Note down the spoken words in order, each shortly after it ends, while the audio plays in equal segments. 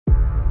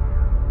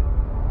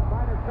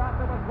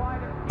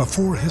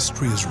Before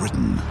history is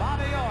written,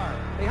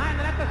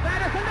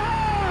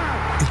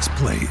 it's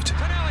played.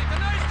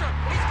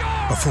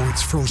 Before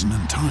it's frozen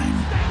in time,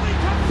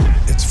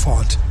 it's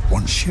fought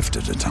one shift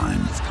at a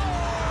time.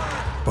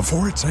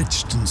 Before it's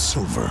etched in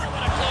silver,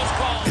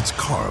 it's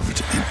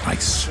carved in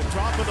ice.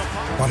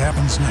 What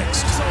happens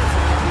next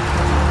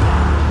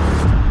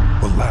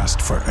will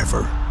last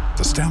forever.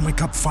 The Stanley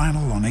Cup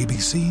Final on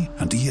ABC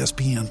and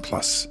ESPN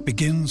Plus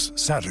begins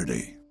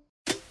Saturday.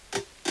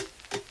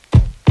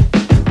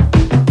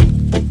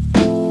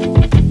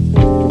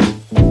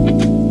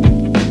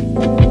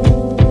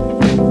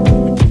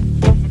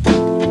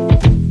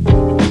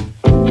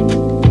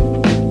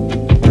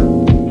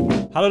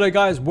 Hello there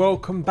guys,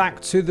 welcome back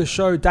to the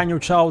show. Daniel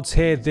Childs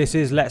here. This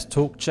is Let's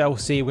Talk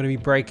Chelsea. We're going to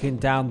be breaking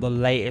down the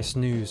latest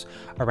news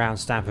around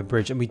Stamford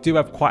Bridge, and we do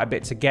have quite a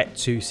bit to get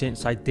to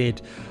since I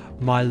did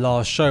my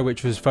last show,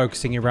 which was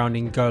focusing around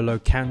N'Golo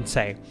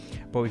Kante.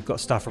 But we've got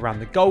stuff around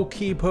the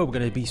goalkeeper. We're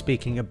going to be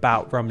speaking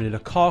about Romelu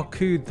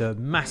Lukaku, the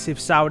massive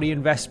Saudi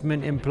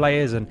investment in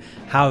players, and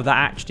how that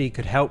actually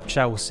could help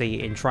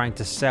Chelsea in trying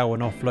to sell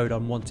and offload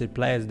unwanted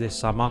players this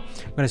summer.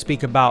 We're going to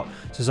speak about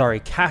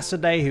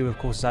Casadei, who of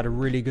course has had a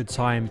really good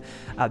time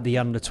at the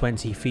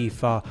Under-20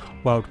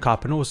 FIFA World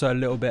Cup, and also a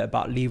little bit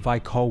about Levi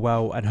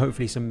Colwill and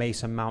hopefully some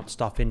Mason Mount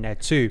stuff in there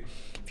too.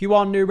 If you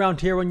are new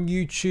around here on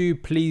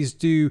YouTube, please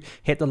do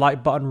hit the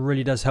like button. It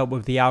really does help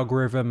with the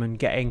algorithm and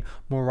getting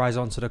more eyes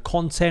onto the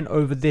content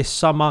over this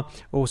summer.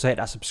 Also hit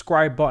that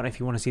subscribe button if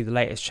you want to see the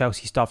latest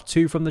Chelsea stuff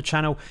too from the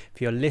channel.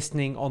 If you're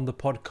listening on the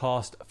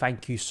podcast,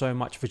 thank you so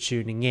much for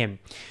tuning in.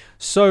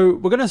 So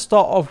we're going to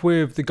start off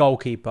with the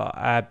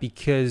goalkeeper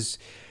because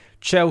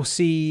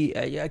Chelsea,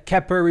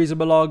 Kepa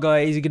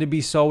Arrizabalaga, is he going to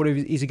be sold?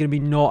 Is he going to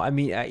be not? I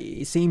mean,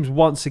 it seems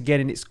once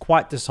again, and it's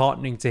quite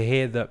disheartening to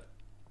hear that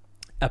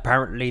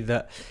apparently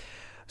that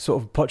sort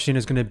of Pochettino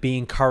is going to be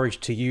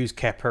encouraged to use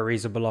Kepa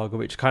Arrizabalaga,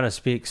 which kind of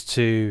speaks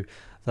to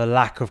the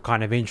lack of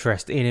kind of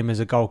interest in him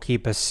as a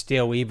goalkeeper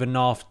still, even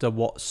after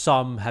what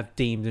some have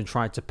deemed and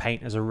tried to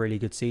paint as a really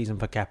good season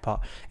for Kepa.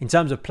 In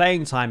terms of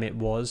playing time, it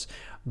was,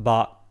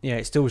 but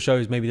it still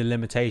shows maybe the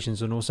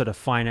limitations and also the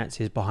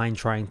finances behind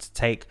trying to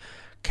take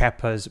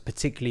Kepa's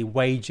particularly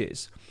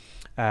wages,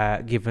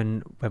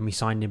 given when we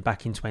signed him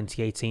back in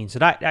 2018. So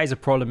that is a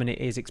problem, and it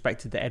is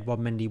expected that Edouard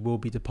Mendy will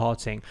be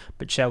departing,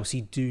 but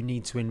Chelsea do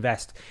need to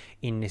invest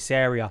in this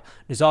area.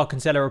 Nazar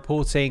Kinsella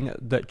reporting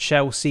that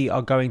Chelsea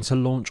are going to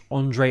launch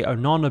Andre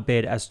Onana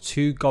bid as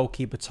two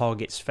goalkeeper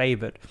targets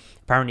favoured.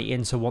 Apparently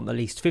Inter want at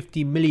least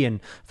 50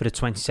 million for the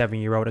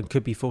 27-year-old and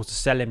could be forced to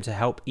sell him to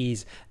help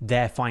ease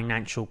their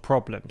financial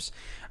problems.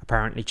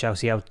 Apparently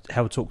Chelsea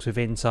held talks with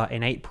Inter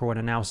in April and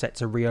are now set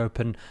to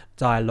reopen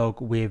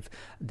dialogue with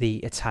the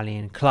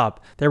Italian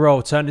club. There are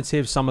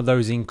alternatives. Some of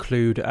those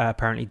include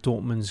apparently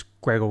Dortmund's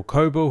Gregor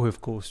Kobel, who of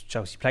course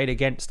Chelsea played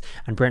against,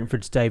 and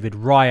Brentford's David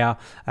Raya.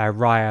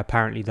 Raya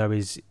apparently though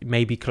is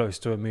maybe close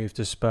to a move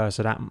to Spurs,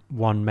 so that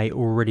one may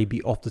already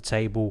be off the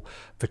table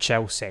for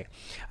Chelsea.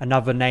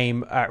 Another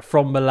name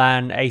from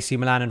Milan, AC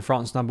Milan and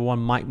France number one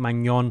Mike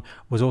Maignan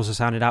was also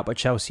sounded out, but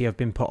Chelsea have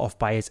been put off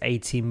by his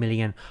 18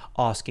 million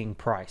asking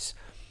price.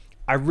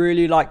 I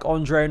really like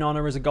Andre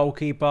Onana as a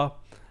goalkeeper.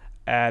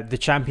 The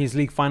Champions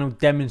League final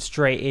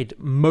demonstrated,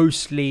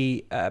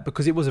 mostly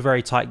because it was a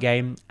very tight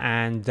game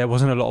and there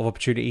wasn't a lot of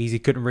opportunities. He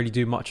couldn't really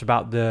do much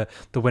about the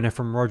winner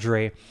from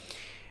Rodri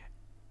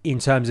in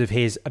terms of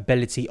his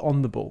ability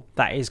on the ball.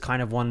 That is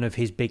kind of one of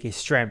his biggest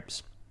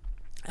strengths.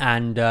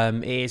 And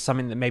it is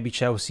something that maybe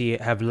Chelsea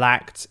have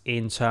lacked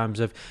in terms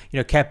of,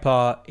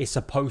 Kepa is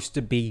supposed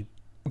to be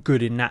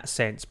good in that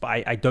sense, but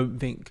I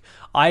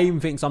even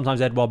think sometimes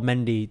Edouard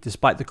Mendy,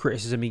 despite the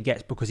criticism he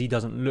gets because he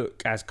doesn't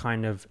look as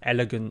kind of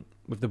elegant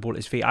with the ball at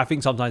his feet, I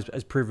think sometimes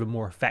has proven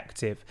more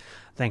effective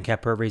than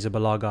Kepa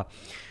Arrizabalaga.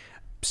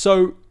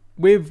 So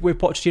with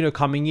Pochettino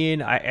coming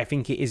in, I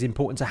think it is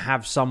important to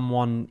have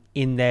someone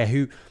in there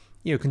who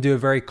can do a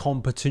very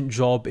competent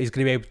job, is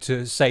going to be able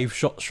to save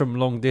shots from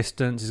long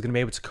distance, is going to be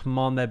able to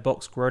command their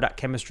box, grow that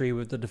chemistry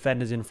with the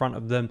defenders in front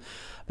of them.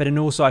 But then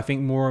also I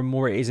think more and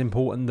more it is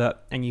important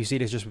that, and you see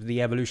this just with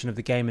the evolution of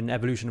the game and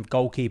evolution of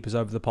goalkeepers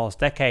over the past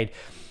decade,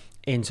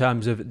 in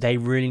terms of they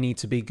really need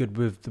to be good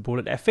with the ball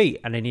at their feet,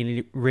 and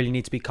they really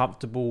need to be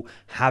comfortable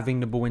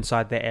having the ball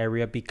inside their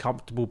area, be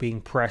comfortable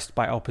being pressed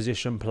by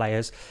opposition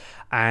players,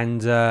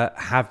 and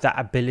have that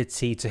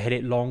ability to hit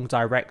it long,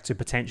 direct to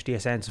potentially a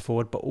centre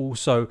forward, but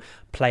also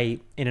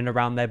play in and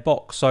around their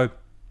box. So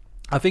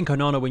I think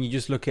Onana, when you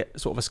just look at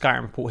sort of a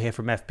scouting report here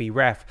from FB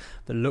Ref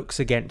that looks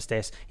against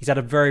this, he's had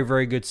a very,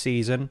 very good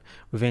season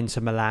with Inter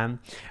Milan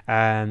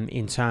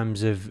in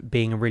terms of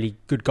being a really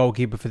good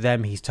goalkeeper for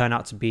them. He's turned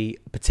out to be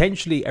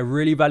potentially a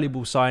really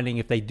valuable signing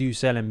if they do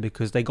sell him,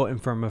 because they got him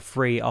from a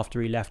free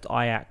after he left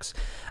Ajax.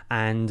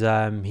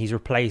 And he's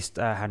replaced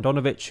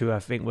Handanovic, who I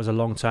think was a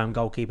long-term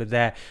goalkeeper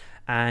there.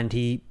 And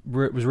he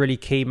was really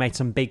key, made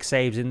some big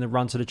saves in the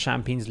run to the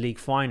Champions League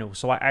final.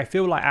 So I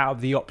feel like out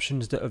of the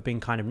options that have been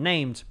kind of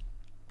named,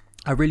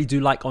 I really do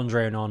like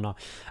Andre Onana.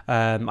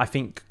 I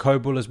think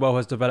Kobel as well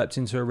has developed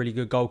into a really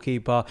good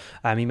goalkeeper.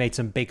 He made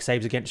some big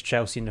saves against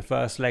Chelsea in the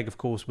first leg, of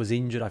course, was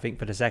injured, I think,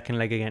 for the second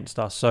leg against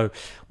us, so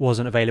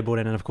wasn't available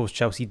then. And of course,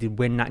 Chelsea did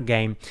win that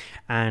game.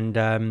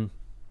 And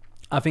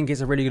I think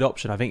it's a really good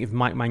option. I think if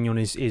Mike Maignan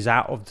is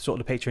out of the sort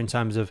of the picture in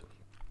terms of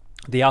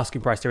the asking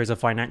price, there is a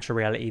financial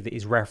reality that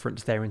is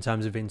referenced there in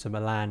terms of Inter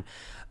Milan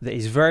that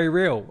is very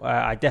real.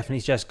 I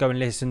definitely just go and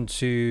listen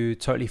to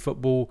Totally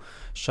Football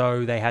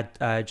show. They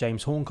had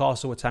James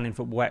Horncastle, Italian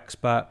football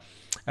expert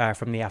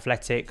from The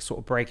Athletic, sort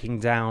of breaking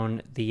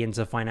down the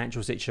Inter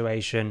financial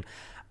situation.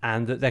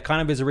 And that there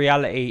kind of is a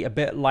reality, a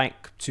bit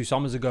like 2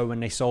 summers ago when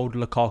they sold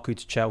Lukaku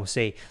to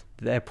Chelsea.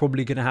 They're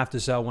probably going to have to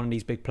sell one of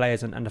these big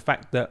players. And the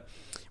fact that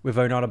with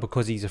Onana,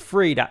 because he's a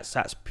free,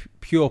 that's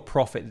pure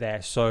profit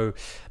there. So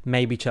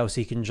maybe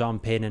Chelsea can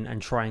jump in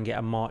and try and get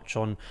a march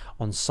on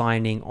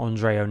signing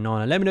Andre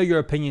Onana. Let me know your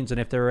opinions and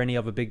if there are any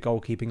other big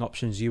goalkeeping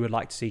options you would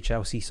like to see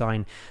Chelsea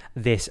sign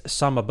this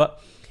summer.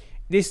 But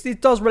this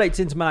does relate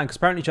to Inter Milan, because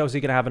apparently Chelsea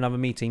are going to have another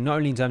meeting, not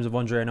only in terms of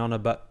Andre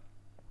Onana, but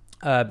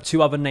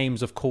 2 other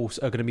names, of course,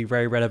 are going to be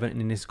very relevant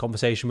in this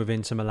conversation with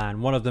Inter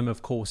Milan. One of them,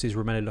 of course, is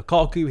Romelu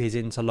Lukaku. His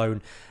Inter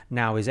loan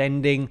now is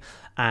ending.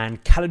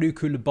 And Kalidou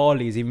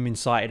Koulibaly has even been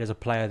cited as a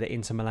player that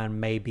Inter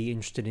Milan may be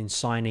interested in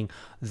signing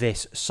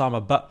this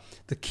summer. But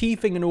the key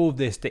thing in all of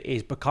this that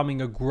is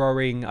becoming a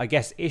growing, I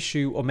guess,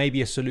 issue or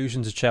maybe a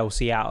solution to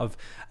Chelsea out of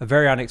a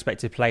very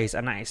unexpected place,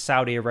 and that is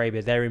Saudi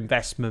Arabia, their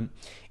investment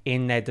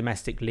in their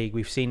domestic league.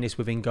 We've seen this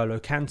with N'Golo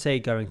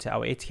Kante going to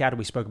Al Ittihad.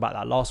 We spoke about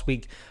that last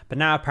week. But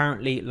now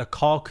apparently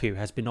Lukaku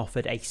has been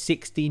offered a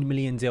 16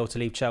 million deal to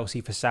leave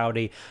Chelsea for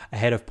Saudi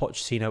ahead of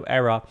Pochettino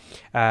era.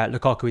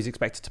 Lukaku is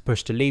expected to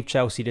push to leave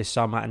Chelsea this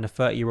summer, and the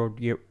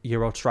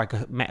 30-year-old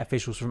striker met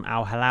officials from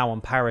Al Hilal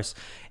in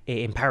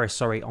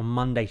Paris on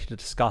Monday to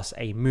discuss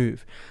a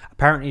move.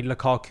 Apparently,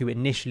 Lukaku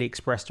initially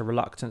expressed a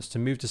reluctance to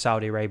move to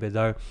Saudi Arabia,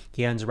 though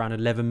he earns around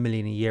 11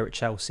 million a year at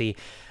Chelsea,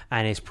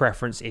 and his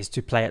preference is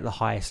to play at the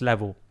highest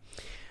level.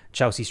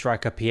 Chelsea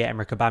striker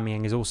Pierre-Emerick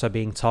Aubameyang is also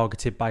being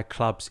targeted by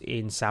clubs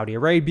in Saudi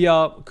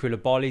Arabia.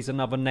 Koulibaly is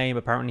another name.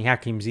 Apparently,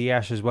 Hakim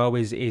Ziyech as well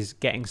is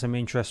getting some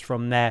interest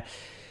from there.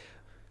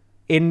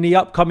 In the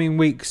upcoming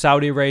week,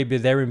 Saudi Arabia,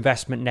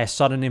 their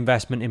sudden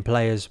investment in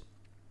players,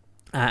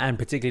 and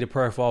particularly the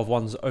profile of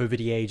ones over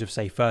the age of,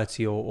 say,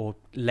 30 or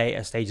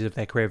later stages of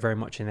their career, very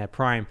much in their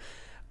prime,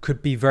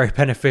 could be very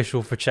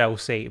beneficial for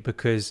Chelsea,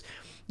 because,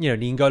 you know,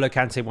 the N'Golo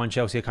Kante one,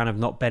 Chelsea are kind of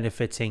not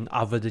benefiting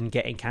other than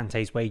getting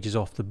Kante's wages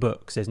off the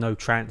books. There's no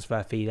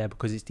transfer fee there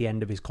because it's the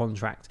end of his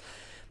contract.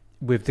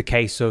 With the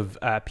case of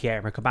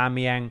Pierre-Emerick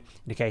Aubameyang, in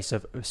the case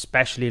of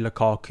especially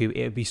Lukaku,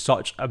 it would be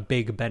such a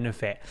big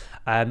benefit.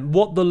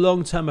 What the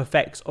long-term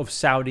effects of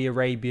Saudi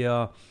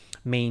Arabia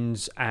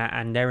means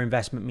and their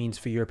investment means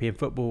for European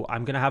football,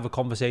 I'm going to have a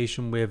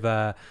conversation with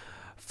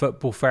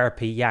Football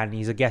Therapy Jan.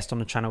 He's a guest on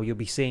the channel. You'll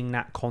be seeing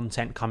that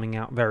content coming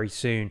out very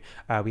soon.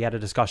 We had a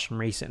discussion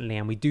recently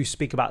and we do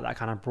speak about that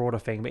kind of broader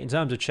thing. But in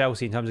terms of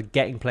Chelsea, in terms of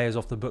getting players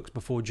off the books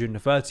before June the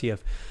 30th,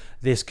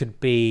 this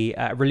could be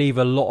relieve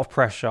a lot of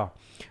pressure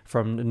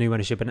from the new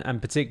ownership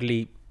and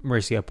particularly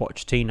Mauricio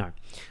Pochettino.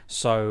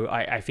 So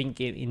I think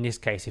in this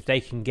case, if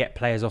they can get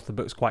players off the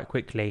books quite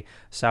quickly,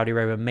 Saudi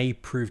Arabia may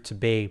prove to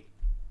be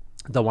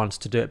the ones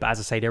to do it. But as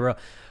I say, there are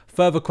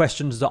further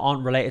questions that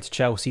aren't related to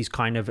Chelsea's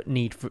kind of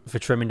need for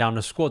trimming down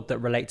the squad that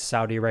relate to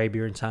Saudi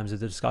Arabia in terms of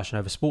the discussion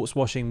over sports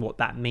washing, what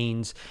that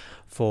means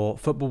for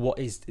football, what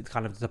is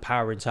kind of the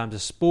power in terms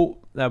of sport,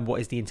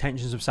 what is the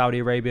intentions of Saudi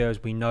Arabia.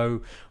 As we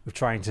know, we're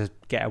trying to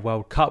get a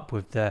World Cup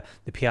with the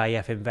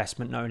PIF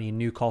investment, not only in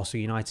Newcastle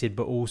United,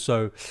 but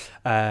also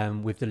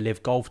with the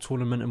Live Golf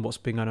Tournament and what's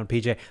been going on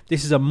PJ.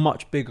 This is a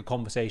much bigger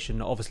conversation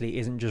that obviously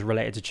isn't just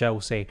related to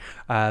Chelsea,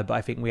 but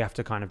I think we have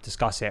to kind of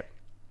discuss it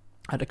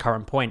at the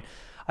current point.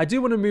 I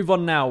do want to move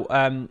on now.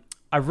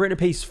 I've written a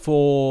piece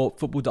for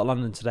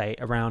Football.London today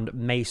around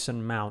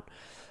Mason Mount.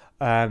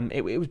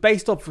 It was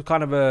based off of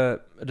kind of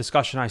a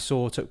discussion I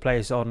saw took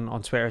place on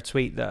Twitter, a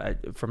tweet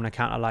that from an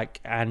account I like,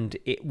 and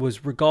it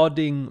was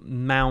regarding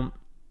Mount.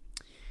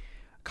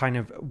 Kind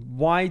of,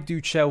 why do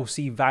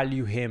Chelsea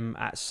value him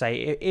at,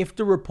 say, if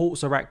the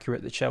reports are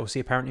accurate that Chelsea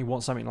apparently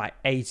want something like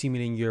 80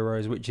 million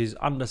euros, which is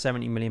under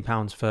 70 million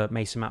pounds for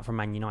Mason Mount from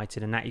Man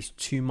United, and that is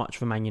too much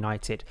for Man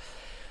United.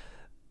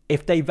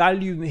 If they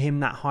value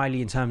him that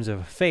highly in terms of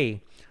a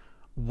fee,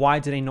 why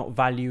do they not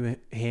value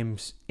him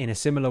in a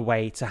similar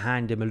way to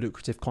hand him a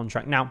lucrative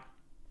contract? Now,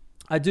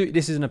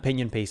 this is an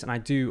opinion piece, and I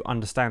do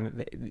understand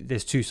that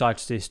there's two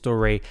sides to this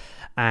story,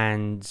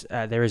 and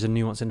there is a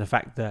nuance in the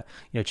fact that,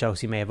 you know,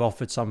 Chelsea may have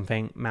offered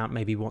something, Mount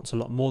maybe wants a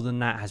lot more than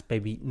that,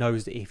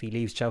 knows that if he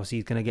leaves Chelsea,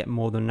 he's going to get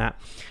more than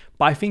that.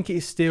 But I think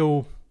it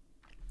still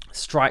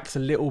strikes a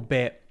little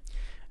bit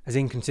as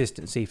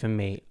inconsistency for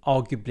me,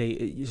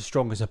 arguably as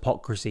strong as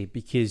hypocrisy,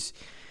 because,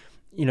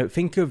 you know,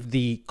 think of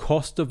the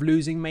cost of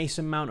losing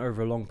Mason Mount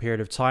over a long period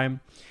of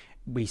time.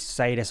 We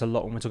say this a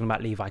lot when we're talking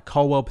about Levi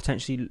Colwill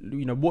potentially.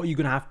 You know, what are you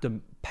going to have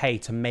to pay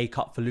to make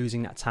up for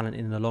losing that talent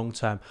in the long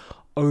term?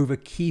 over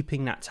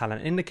keeping that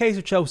talent. In the case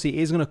of Chelsea,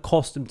 it is going to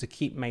cost them to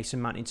keep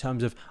Mason Mount in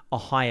terms of a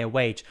higher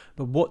wage.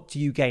 But what do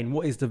you gain?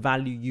 What is the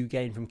value you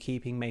gain from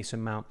keeping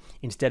Mason Mount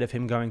instead of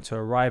him going to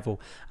a rival?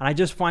 And I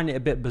just find it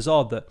a bit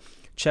bizarre that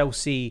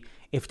Chelsea,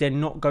 if they're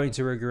not going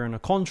to agree on a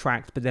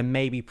contract, but then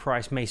maybe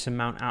price Mason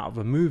Mount out of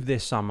a move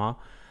this summer,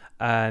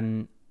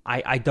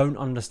 I don't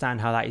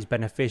understand how that is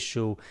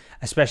beneficial,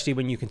 especially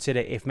when you consider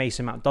if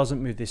Mason Mount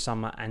doesn't move this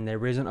summer and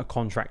there isn't a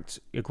contract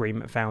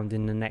agreement found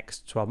in the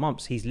next 12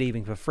 months, he's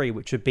leaving for free,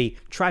 which would be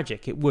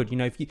tragic. It would,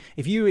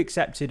 if you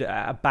accepted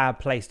a bad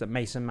place that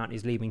Mason Mount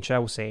is leaving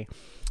Chelsea,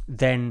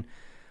 then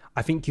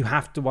I think you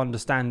have to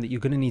understand that you're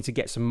going to need to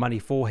get some money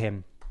for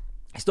him.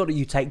 It's not that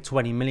you take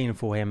 20 million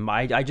for him,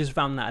 but I just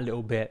found that a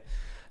little bit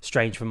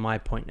strange from my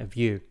point of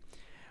view.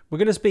 We're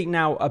going to speak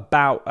now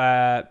about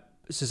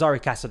Cesare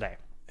Casadei,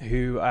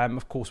 who,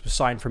 of course, was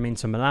signed from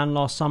Inter Milan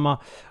last summer,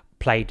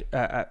 played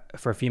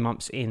for a few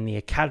months in the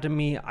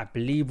academy, I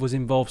believe was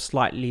involved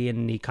slightly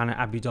in the kind of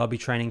Abu Dhabi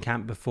training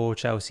camp before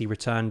Chelsea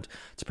returned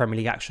to Premier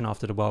League action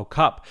after the World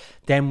Cup,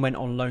 then went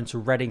on loan to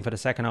Reading for the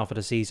second half of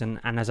the season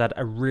and has had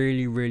a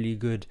really, really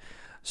good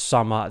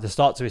summer, the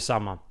start to his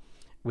summer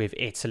with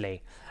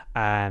Italy.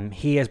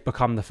 He has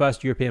become the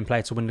first European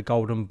player to win the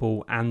Golden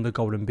Ball and the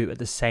Golden Boot at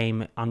the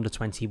same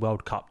Under-20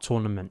 World Cup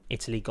tournament.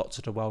 Italy got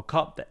to the World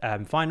Cup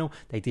final.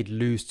 They did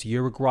lose to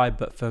Uruguay,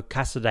 but for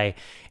Casadei,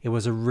 it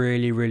was a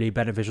really, really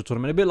beneficial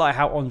tournament. A bit like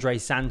how Andre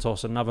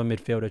Santos, another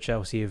midfielder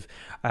Chelsea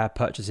have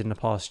purchased in the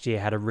past year,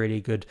 had a really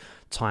good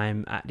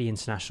time at the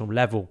international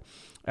level.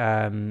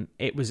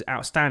 It was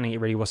outstanding. It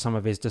really was, some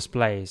of his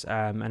displays.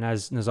 And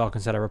as Nazar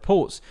Cancelo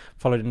reports,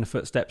 followed in the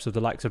footsteps of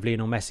the likes of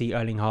Lionel Messi,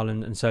 Erling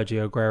Haaland and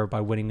Sergio Aguero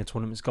by winning the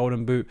tournament's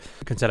Golden Boot.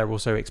 Cancelo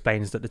also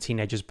explains that the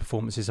teenagers'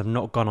 performances have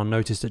not gone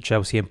unnoticed at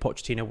Chelsea, and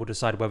Pochettino will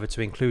decide whether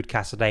to include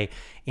Casadei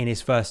in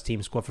his first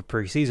team squad for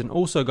pre-season.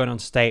 Also going on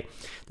to state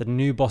that the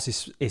new boss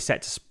is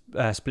set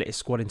to split his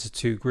squad into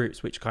two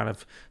groups, which kind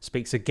of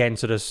speaks again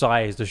to the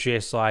sheer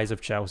size of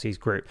Chelsea's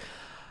group.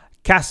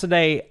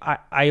 Casadei,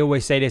 I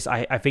always say this,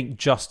 I think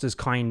just as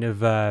kind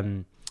of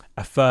a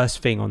first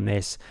thing on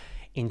this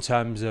in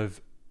terms of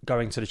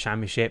going to the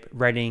Championship.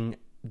 Reading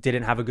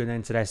didn't have a good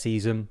end to their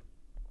season.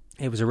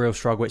 It was a real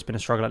struggle. It's been a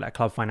struggle at that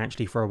club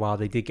financially for a while.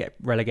 They did get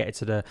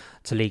relegated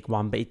to League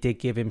One, but it did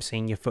give him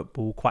senior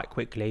football quite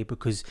quickly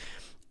because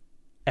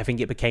I think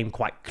it became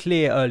quite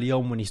clear early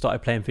on when he started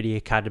playing for the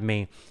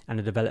academy and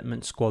the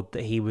development squad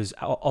that he was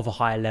of a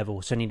higher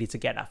level, so needed to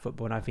get that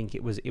football, and I think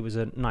it was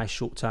a nice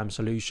short-term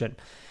solution.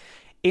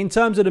 In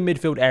terms of the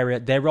midfield area,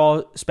 there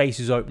are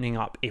spaces opening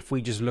up if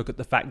we just look at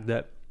the fact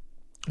that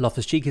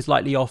Loftus-Cheek is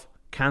likely off,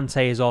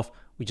 Kante is off,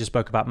 we just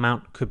spoke about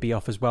Mount, could be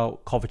off as well,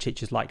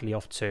 Kovacic is likely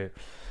off too.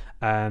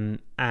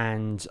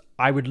 And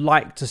I would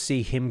like to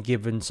see him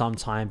given some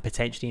time,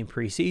 potentially in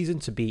pre-season,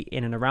 to be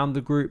in and around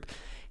the group.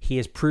 He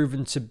has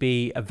proven to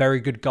be a very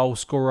good goal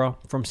scorer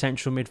from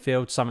central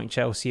midfield, something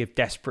Chelsea have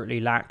desperately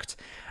lacked.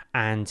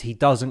 And he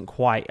doesn't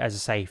quite, as I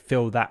say,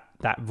 fill that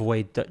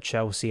void that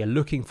Chelsea are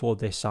looking for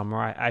this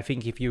summer. I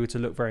think if you were to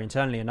look very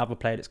internally, another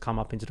player that's come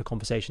up into the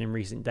conversation in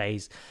recent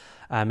days,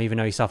 even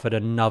though he suffered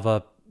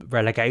another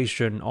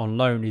relegation on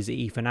loan, is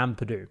Ethan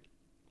Ampadu.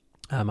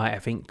 I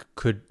think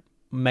could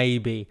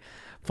maybe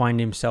find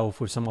himself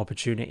with some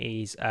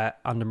opportunities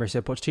under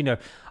Mauricio Pochettino.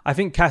 I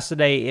think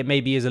Casadei, it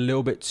maybe is a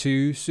little bit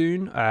too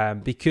soon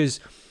because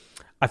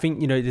I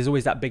think, there's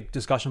always that big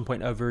discussion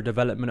point over a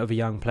development of a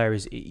young player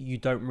is you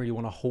don't really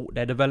want to halt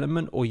their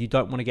development, or you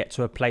don't want to get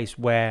to a place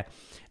where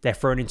they're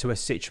thrown into a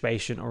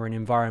situation or an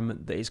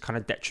environment that is kind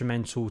of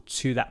detrimental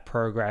to that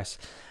progress.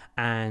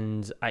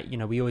 And,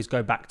 we always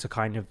go back to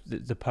kind of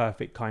the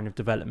perfect kind of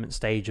development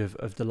stage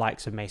of the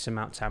likes of Mason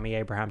Mount, Tammy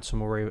Abraham,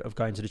 Tomori, of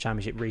going to the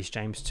Championship, Reece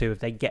James too, if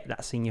they get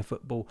that senior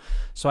football.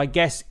 So I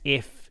guess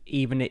if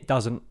even it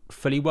doesn't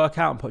fully work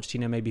out and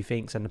Pochettino maybe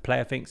thinks and the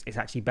player thinks it's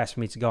actually best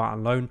for me to go out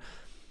on loan,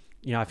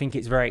 I think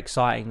it's very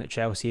exciting that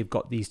Chelsea have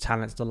got these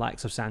talents, the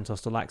likes of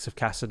Santos, the likes of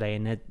Casadei,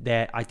 and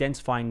they're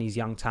identifying these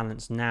young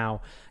talents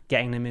now,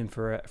 getting them in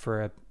for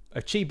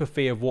a cheaper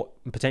fee of what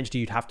potentially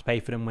you'd have to pay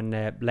for them when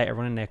they're later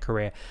on in their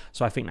career.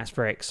 So I think that's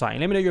very exciting.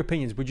 Let me know your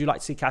opinions. Would you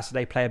like to see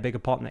Casadei play a bigger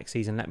part next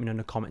season? Let me know in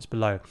the comments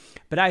below.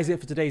 But that is it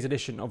for today's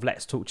edition of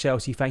Let's Talk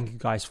Chelsea. Thank you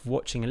guys for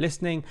watching and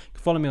listening. You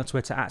can follow me on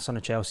Twitter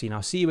 @SonofChelsea, and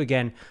I'll see you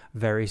again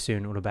very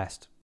soon. All the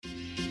best.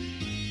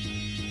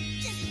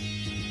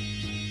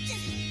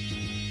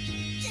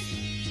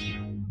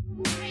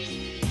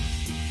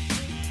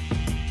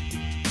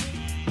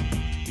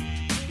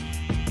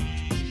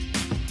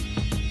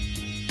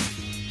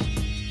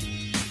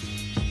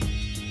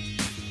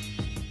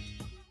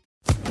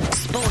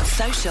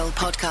 Social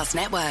Podcast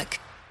Network.